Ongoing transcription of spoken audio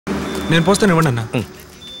నేను పోస్తాను, ఇవ్వండి అన్న.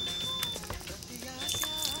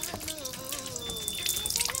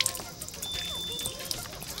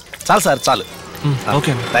 చాలు సార్, చాలు.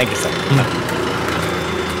 Okay, thank you sir.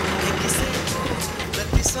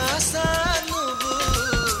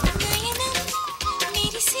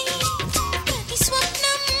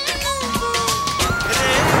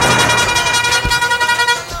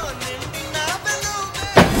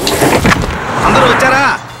 అందరూ వచ్చారా?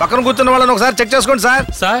 పక్కన కూర్చున్న వాళ్ళని ఒకసారి చెక్ చేసుకోండి సార్.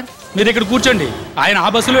 సార్ మీరు ఇక్కడ కూర్చోండి, ఆయన ఆ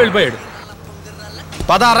బస్సులో వెళ్ళిపోయాడు.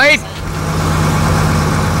 పద, రైట్.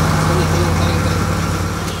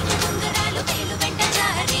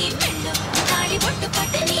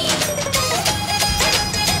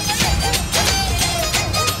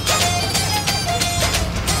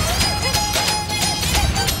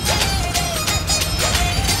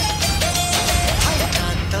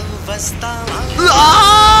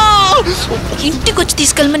 ఇంటికి వచ్చి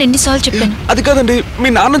తీసుకెళ్ళమని ఎన్నిసార్లు చెప్పాను. అది కాదండి, మీ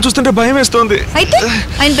నాన్న చూస్తుంటే భయం వేస్తోంది. అయితే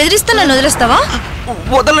ఆయన బెదిరిస్తే నన్ను వదిలేస్తావా?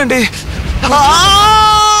 వదలండి.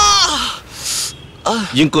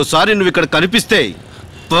 ఇంకోసారి నువ్వు ఇక్కడ కనిపిస్తే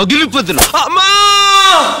పగిలిపోతున్నా.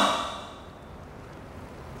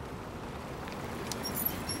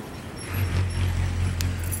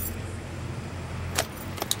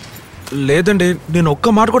 లేదండి, నేను ఒక్క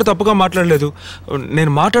మాట కూడా తప్పుగా మాట్లాడలేదు.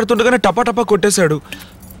 నేను మాట్లాడుతుండగానే టపా టపా కొట్టేశాడు.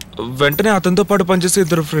 వెంటనే అతనితో పాటు పనిచేసే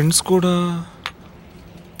ఇద్దరు ఫ్రెండ్స్ కూడా.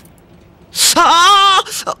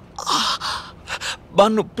 బాగా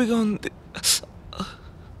నొప్పిగా ఉంది.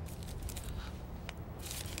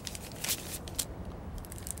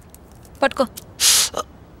 పట్టుకో.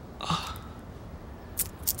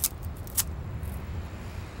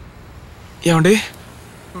 ఏమండి,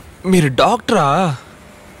 మీరు డాక్టరా?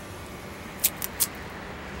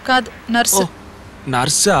 కాదు, నర్సు.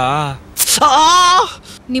 నర్సా?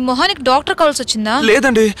 నీ మొహానికి డాక్టర్ కావాల్సి వచ్చిందా?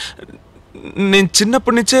 లేదండి, నేను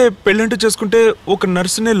చిన్నప్పటి నుంచే పెళ్ళంటూ చేసుకుంటే ఒక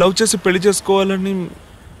నర్సునే లవ్ చేసి పెళ్లి చేసుకోవాలని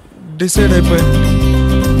డిసైడ్ అయిపోయాను.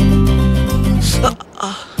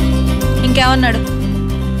 ఇంకేమన్నాడు?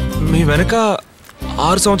 మీ వెనక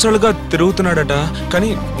 6 సంవత్సరాలుగా తిరుగుతున్నాడట,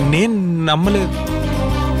 కానీ నేను నమ్మలేదు.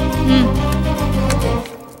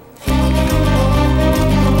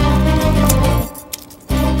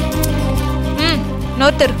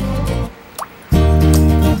 నోత్తరు.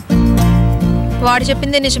 వాడు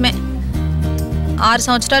చెప్పింది నిజమే. 6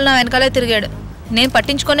 సంవత్సరాలు నా వెనకాలే తిరిగాడు, నేను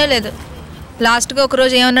పట్టించుకోనే లేదు. లాస్ట్గా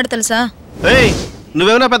ఒకరోజు ఏమన్నాడు తెలుసా?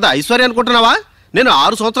 నువ్వేమైనా పెద్ద ఐశ్వర్య అనుకుంటున్నావా? నేను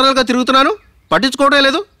 6 సంవత్సరాలుగా తిరుగుతున్నాను, పట్టించుకోవడం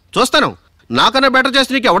లేదు. చూస్తాను, నాకన్నా బెటర్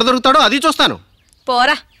చేసి నీకు ఎవడ దొరుకుతాడో అది చూస్తాను.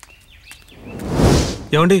 పోరా.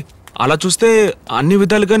 ఏమండి, అలా చూస్తే అన్ని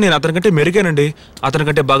విధాలుగా నేను అతనికంటే మెరుగానండి.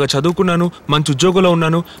 అతనికంటే బాగా చదువుకున్నాను, మంచి ఉద్యోగంలో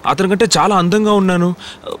ఉన్నాను, అతనికంటే చాలా అందంగా ఉన్నాను.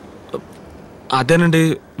 అదేనండి,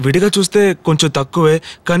 విడిగా చూస్తే కొంచెం తక్కువే,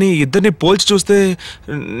 కానీ ఇద్దరిని పోల్చి చూస్తే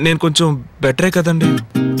నేను కొంచెం బెటరే కదండి.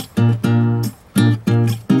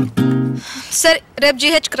 సరే, రేపు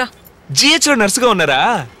GHకి రా. GHలో నర్సుగా ఉన్నారా?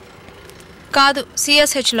 కాదు,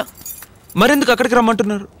 CSHలో. మరెందుకు అక్కడికి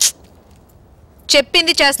రమ్మంటున్నారు?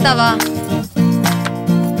 చెప్పింది చేస్తావా?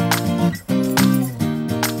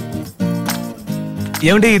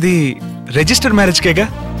 ఏమండి, ఇది రిజిస్టర్డ్ మ్యారేజ్ కేగా?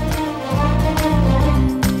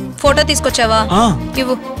 ఫోటో తీసుకొచ్చావా?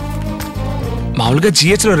 ఇవ్వు. మామూలుగా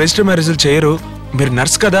GHలో రిజిస్టర్ మ్యారేజ్లు చేయరు. మీరు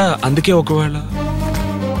నర్స్ కదా, అందుకే. ఒకవేళ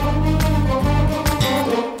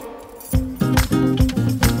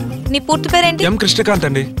నీ పూర్తి పేరేంటి? M కృష్ణకాంత్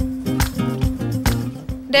అండి.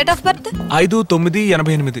 Date of birth?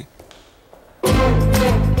 5/9/88.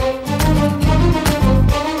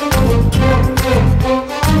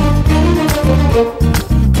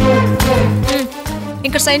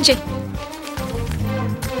 ఇక్కడ సైన్ చేయి.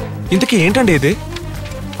 ఇంతకీ ఏంటండి ఇది?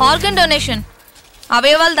 ఆర్గన్ డొనేషన్,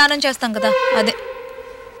 అవయవాలు దానం చేస్తాం కదా, అదే.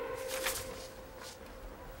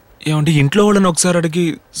 ఏమండి, ఇంట్లో వాళ్ళని ఒకసారి అడిగి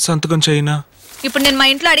సంతకం చేయనా? ఇప్పుడు నేను మా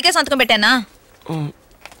ఇంట్లో అడిగే సంతకం పెట్టానా?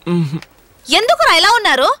 ఎందుకురా ఇలా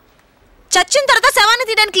ఉన్నారు? చచ్చిన తర్వాత శవాన్ని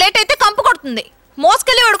తీయడానికి లేట్ అయితే కంపు కొడుతుంది.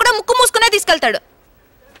 మోసుకెళ్ళి వాడు కూడా ముక్కు మూసుకునే తీసుకెళ్తాడు.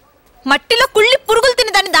 మట్టిలో కుళ్ళి పురుగులు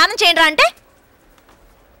తిని దాన్ని దానం చేయండి అంటే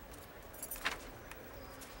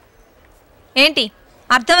ఏంటి?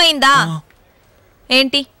 అర్థమైందా?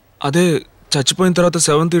 ఏంటి? అదే, చచ్చిపోయిన తర్వాత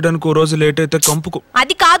శవం తీయడానికి ఓ రోజు లేట్ అయితే కంపుకు.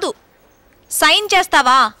 అది కాదు, సైన్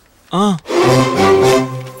చేస్తావా?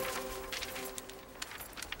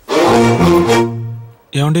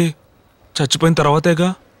 ఏమండి, చచ్చిపోయిన తర్వాతేగా?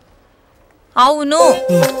 అవును.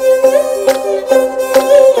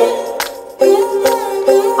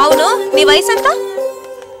 అవును, నీ వయసు ఎంత?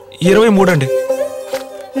 23 అండి.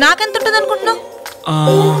 నాకెంత ఉంటుంది అనుకుంటున్నావు?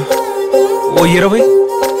 ఓ 20.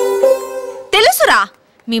 తెలుసురా,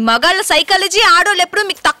 మీ మగాళ్ళ సైకాలజీ ఆడోళ్ళు ఎప్పుడు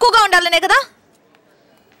మీకు తక్కువగా ఉండాలనే కదా.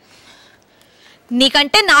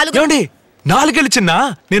 నీకంటే 4 ఏమండి 4 ఏళ్ళు చిన్న?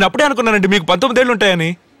 నేను అప్పుడే అనుకున్నానండి మీకు 19 ఏళ్ళు ఉంటాయని.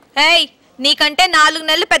 ఏయ్ నీకంటే 4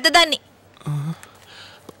 నెలలు పెద్దదాన్ని.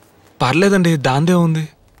 పర్లేదండి, దాందే ఉంది.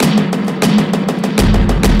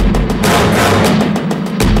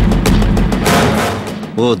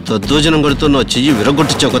 ఓ దద్దోజనం కొడుతున్న చెయ్యి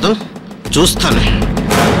విరగొట్టించావు కదా, చూస్తాను.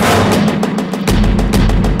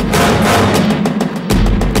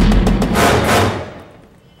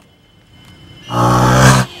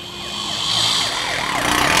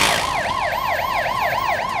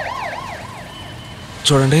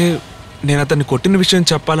 చూడండి, నేను అతన్ని కొట్టిన విషయం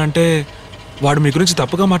చెప్పాలంటే వాడు మీ గురించి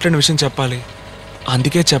తప్పుగా మాట్లాడిన విషయం చెప్పాలి.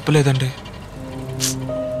 అందుకే చెప్పలేదండి.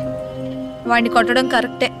 వాడిని కొట్టడం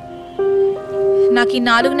కరెక్టే. నాకు ఈ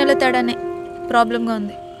 4 నెలల తేడానే ప్రాబ్లంగా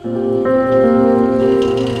ఉంది.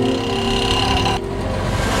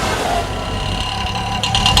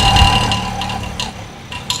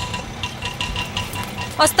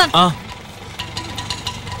 వస్తాను.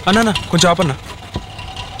 అన్నా కొంచెం ఆపన్నా.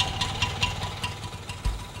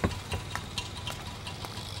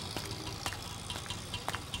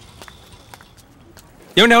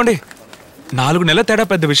 ఏమండి 4 నెలల తేడా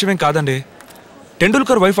పెద్ద విషయమేం కాదండి.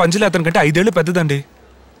 టెండూల్కర్ వైఫ్ అంజలి అతని కంటే 5 ఏళ్ళు పెద్దదండి.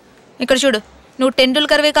 ఇక్కడ చూడు, నువ్వు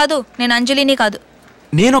టెండూల్కర్వే కాదు, నేను అంజలిని కాదు.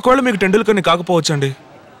 నేను ఒకవేళ మీకు టెండూల్కర్ని కాకపోవచ్చండి,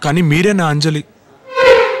 కానీ మీరే నా అంజలి.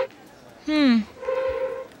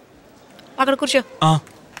 అక్కడ కూర్చో.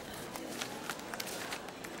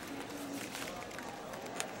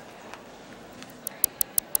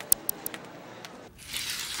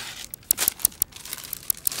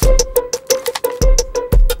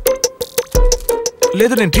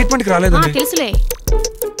 లేదు, నేను ట్రీట్మెంట్కి రాలేదండి. తెలుసులే.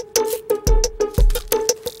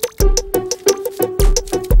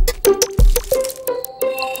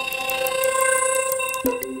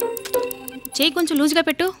 చేయి కొంచెం లూజ్గా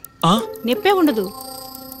పెట్టు, నొప్పే ఉండదు.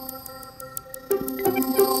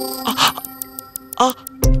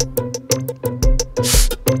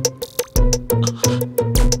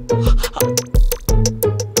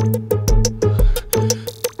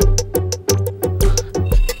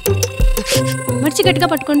 మర్చి గట్టిగా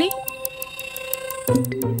పట్టుకోండి.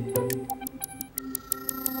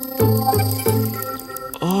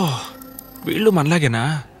 వీళ్ళు మనలాగేనా?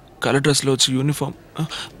 కలర్ డ్రెస్లో వచ్చి యూనిఫామ్.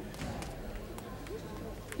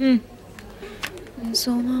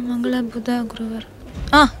 సోమ మంగళ బుధ గురువారం.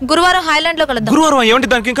 గురువారం హాయ్లాండ్లో కలుద్దాం. గురువారం ఏమంటే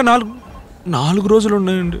దానికి ఇంకా 4 రోజులు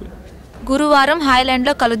ఉన్నాయండి. గురువారం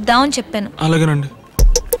హాయ్లాండ్లో కలుద్దాం అని చెప్పాను. అలాగేనండి.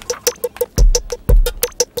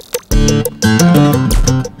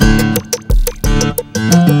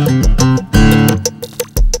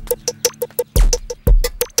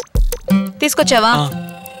 తీసుకొచ్చావా?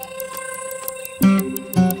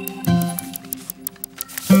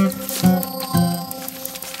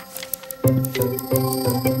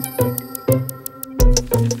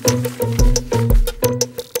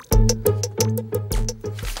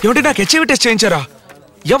 ఏమంటే నాకు హెచ్ఐవి టెస్ట్ చేయించారా?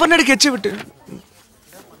 ఎవరిని అడిగి హెచ్ఐవి?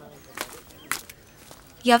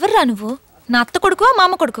 ఎవర్రా నువ్వు? నా అత్త కొడుకువా,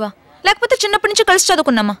 మామ కొడుకువా, లేకపోతే చిన్నప్పటి నుంచి కలిసి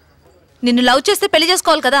చదువుకున్నామా? నిన్ను లవ్ చేస్తే పెళ్లి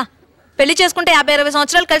చేసుకోవాలి కదా. పెళ్లి చేసుకుంటే 50-60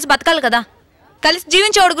 సంవత్సరాలు కలిసి బతకాలి కదా. కలిసి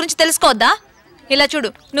జీవించేవాడి గురించి తెలుసుకోవద్దా? ఇలా చూడు,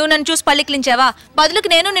 నువ్వు నన్ను చూసి పల్లికిలించావా? బదులుకి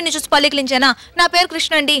నేను నిన్ను చూసి పల్లికిలించానా? నా పేరు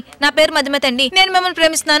కృష్ణ అండి, నా పేరు మధుమతి అండి, నేను మిమ్మల్ని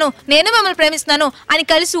ప్రేమిస్తున్నాను, నేను మిమ్మల్ని ప్రేమిస్తున్నాను అని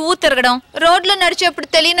కలిసి ఊరు తిరగడం, రోడ్లో నడిచేప్పుడు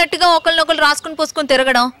తెలియనట్టుగా ఒకరినొకరు రాసుకుని పూసుకుని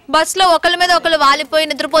తిరగడం, బస్సులో ఒకళ్ళ మీద ఒకళ్ళు వాలిపోయి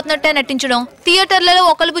నిద్రపోతున్నట్టే నటించడం, థియేటర్లలో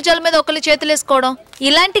ఒకళ్ళ భుజాల మీద ఒకళ్ళు చేతులు వేసుకోవడం,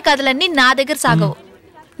 ఇలాంటి కథలన్నీ నా దగ్గర సాగవు.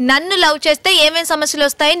 నన్ను లవ్ చేస్తే ఏమేం సమస్యలు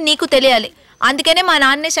వస్తాయని నీకు తెలియాలి. అందుకనే మా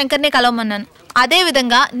నాన్నే శంకర్ని కలవమన్నాను. అదే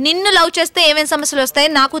విధంగా నిన్ను లవ్ చేస్తే ఏమేం సమస్యలు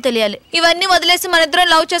వస్తాయని నాకు తెలియాలి. ఇవన్నీ వదిలేసి మన ఇద్దరం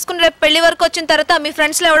లవ్ చేసుకుని రేపు పెళ్లి వరకు వచ్చిన తర్వాత మీ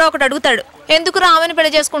ఫ్రెండ్స్లో ఎవడో ఒకటి అడుగుతాడు, ఎందుకు రామని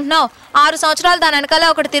పెళ్లి చేసుకుంటున్నావు? 6 సంవత్సరాలు దాని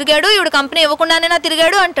వెనకాల ఒకటి తిరిగాడు, ఇవిడు కంపెనీ ఇవ్వకుండానే నా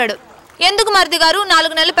తిరిగాడు అంటాడు. ఎందుకు మరిది గారు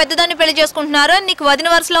 4 నెలలు పెద్దదాన్ని పెళ్లి చేసుకుంటున్నారు అని నీకు వదిన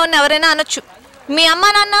వరుసలో ఉన్న ఎవరైనా అనొచ్చు. మీ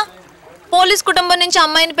అమ్మ నాన్న పోలీస్ కుటుంబం నుంచి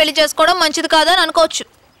అమ్మాయిని పెళ్లి చేసుకోవడం మంచిది కాదు అని అనుకోవచ్చు.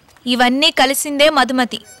 ఇవన్నీ కలిసిందే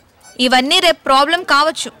మధుమతి. ఇవన్నీ రేపు ప్రాబ్లం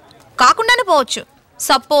కావచ్చు, కాకుండానే పోవచ్చు.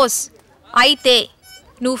 సపోజ్ అయితే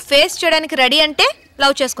నువ్వు ఫేస్ చేయడానికి రెడీ అంటే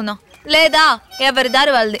లవ్ చేసుకుందాం, లేదా ఎవరి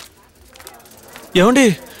దారి వాళ్ళది. ఏమండి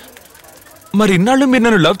మరి ఇన్నాళ్ళు మీరు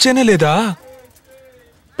నన్ను లవ్ చేయనే లేదా?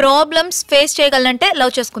 ప్రాబ్లమ్స్ ఫేస్ చేయగలనంటే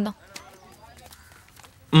లవ్ చేసుకుందాం.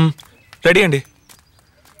 రెడీ అండి.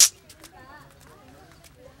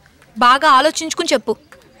 బాగా ఆలోచించుకుని చెప్పు.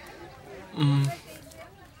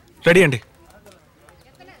 రెడీ అండి.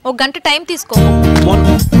 1 గంట టైం తీసుకో.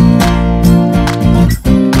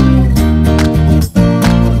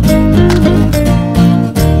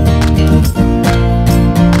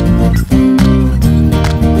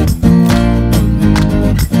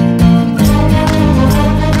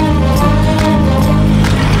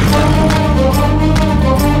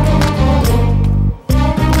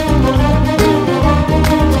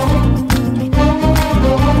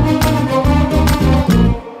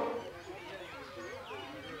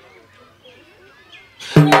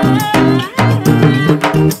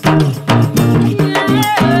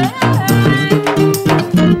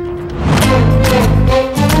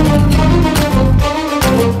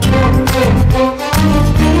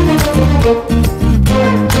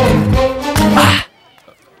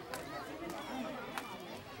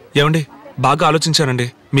 ఏమండి, బాగా ఆలోచించానండి.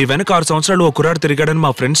 మీ వెనక 6 సంవత్సరాలు ఓ కుర్రాడు తిరిగాడని మా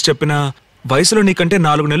ఫ్రెండ్స్ చెప్పినా, వయసులో నీకంటే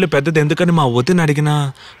 4 నెలలు పెద్దది ఎందుకని మా వదిన అడిగినా,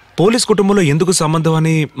 పోలీస్ కుటుంబంలో ఎందుకు సంబంధం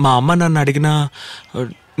అని మా అమ్మ నాన్న అడిగినా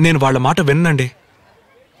నేను వాళ్ళ మాట విన్నండి.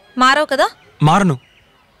 మారవు కదా? మారను.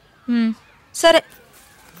 సరే,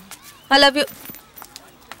 ఐ లవ్ యూ.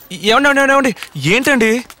 ఏమండి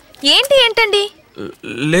ఏంటండి? ఏంటండి?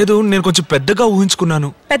 లేదు, నేను కొంచెం పెద్దగా ఊహించుకున్నాను.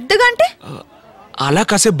 పెద్దగా అంటే? అలా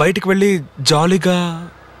కాసేపు బయటికి వెళ్ళి జాలీగా.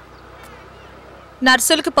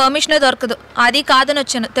 నర్సులకి పర్మిషనే దొరకదు, అది కాదని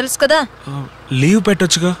వచ్చాను, తెలుసు కదా. లీవ్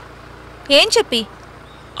పెట్టొచ్చుగా. ఏం చెప్పి?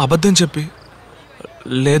 అబద్ధం చెప్పి.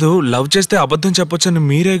 లేదు, లవ్ చేస్తే అబద్ధం చెప్పొచ్చని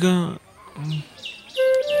మీరేగా.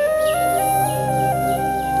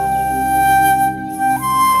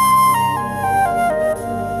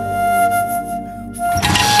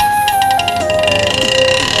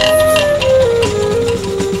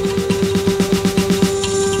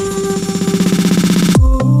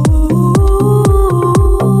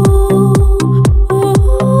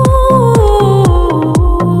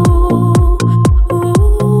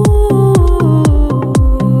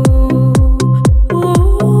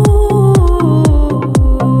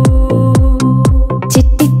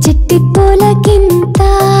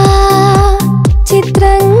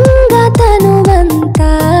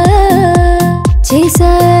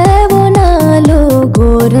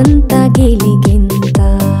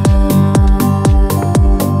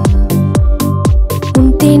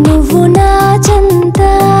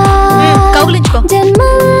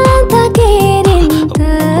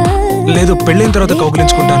 లేదు, పెళ్ళైన తర్వాత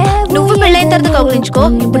కౌగిలించుకుంటాను. నువ్వు పెళ్ళైన తర్వాత కౌగిలించుకో,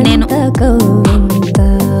 ఇప్పుడు నేను.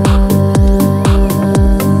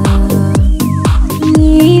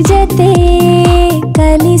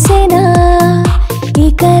 కలిసేనా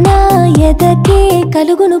ఇక నా ఎదకే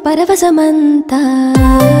కలుగును పరవశమంతా.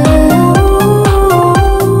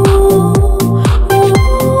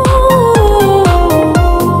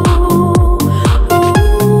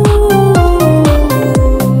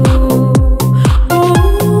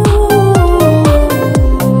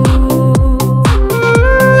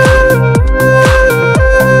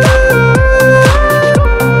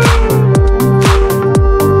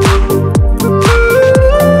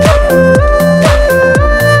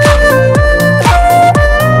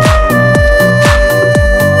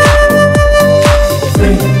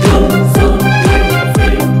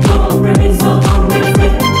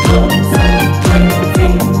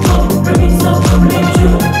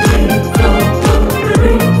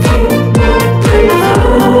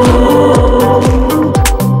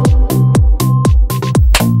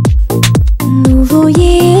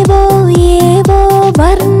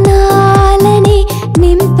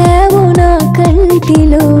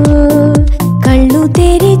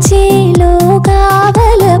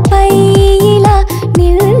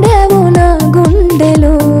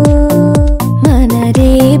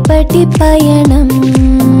 పయనం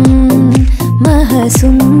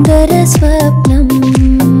మహసుందర స్వప్నం.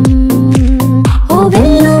 ఓ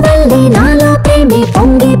వెల్లు వల్లి నాలో ప్రేమే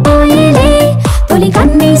పొంగిపోయేలే, తొలి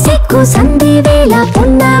కన్నే సిక్కు సంధి వేళ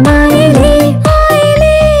పున్నమాయలే.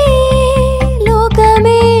 హాయిలే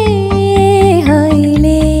లోకమే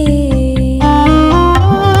హాయిలే.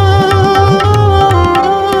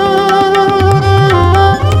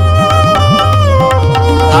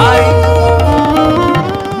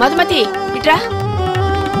 మధుమతి ఇట్రా.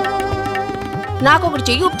 నాకు ఒకటి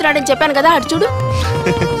చెయ్యి ఊపుతున్నాడని చెప్పాను కదా, అటు చూడు.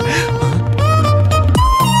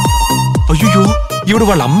 అయ్యో, ఈవిడ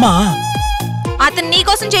వాళ్ళ అమ్మ. అతను నీ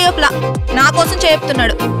కోసం చేయొప్పులా, నా కోసం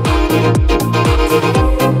చెప్తున్నాడు.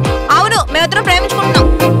 అవును, మేమిద్దరం ప్రేమించుకుంటున్నాం.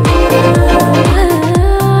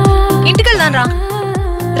 ఇంటికి వెళ్దాం రా.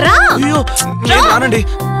 రా. అయ్యో, రానండి,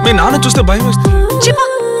 మీ నాన్న చూస్తే భయం వేస్తుంది. చెప్పు.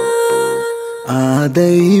 ఆ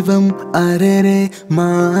దైవం అరెరే మా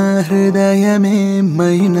హృదయమే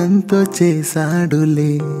మైనంతో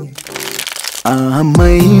చేశాడులే. ఆ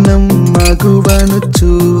మైనం మగువను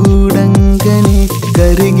చూడంగానే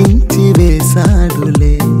కరిగించి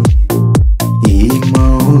వేశాడులే. ఈ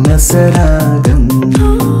మౌన సరాగం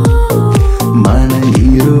మన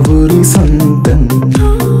ఇరువురి సొంతం.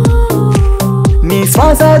 నీ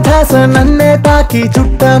శ్వాస ధ్యాస నన్నే తాకి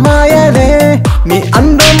చుట్టమాయలే. నీ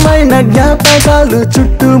అందమైన జ్ఞాపకాలు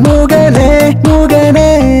చుట్టూ మూగనే మూగనే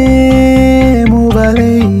మూవలే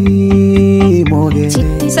మోగనే.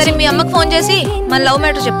 సరే, మీ అమ్మకు ఫోన్ చేసి మన లవ్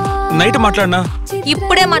మ్యాటర్ చెప్పు. నైట్ మాట్లాడినా?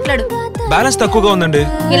 ఇప్పుడే మాట్లాడు. బ్యాలెన్స్ తక్కువగా ఉందండి.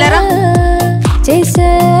 ఇలా రా.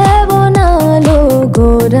 చేసేవో నాలో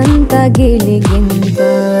గోరంత గిలిగింత.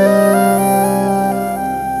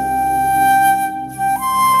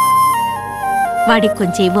 వాడికి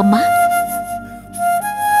కొంచెం ఇవ్వమ్మా.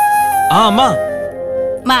 అమ్మా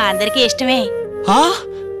మా అందరికీ ఇష్టమే.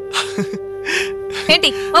 ఏంటి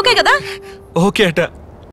ఓకే కదా? ఓకే అట.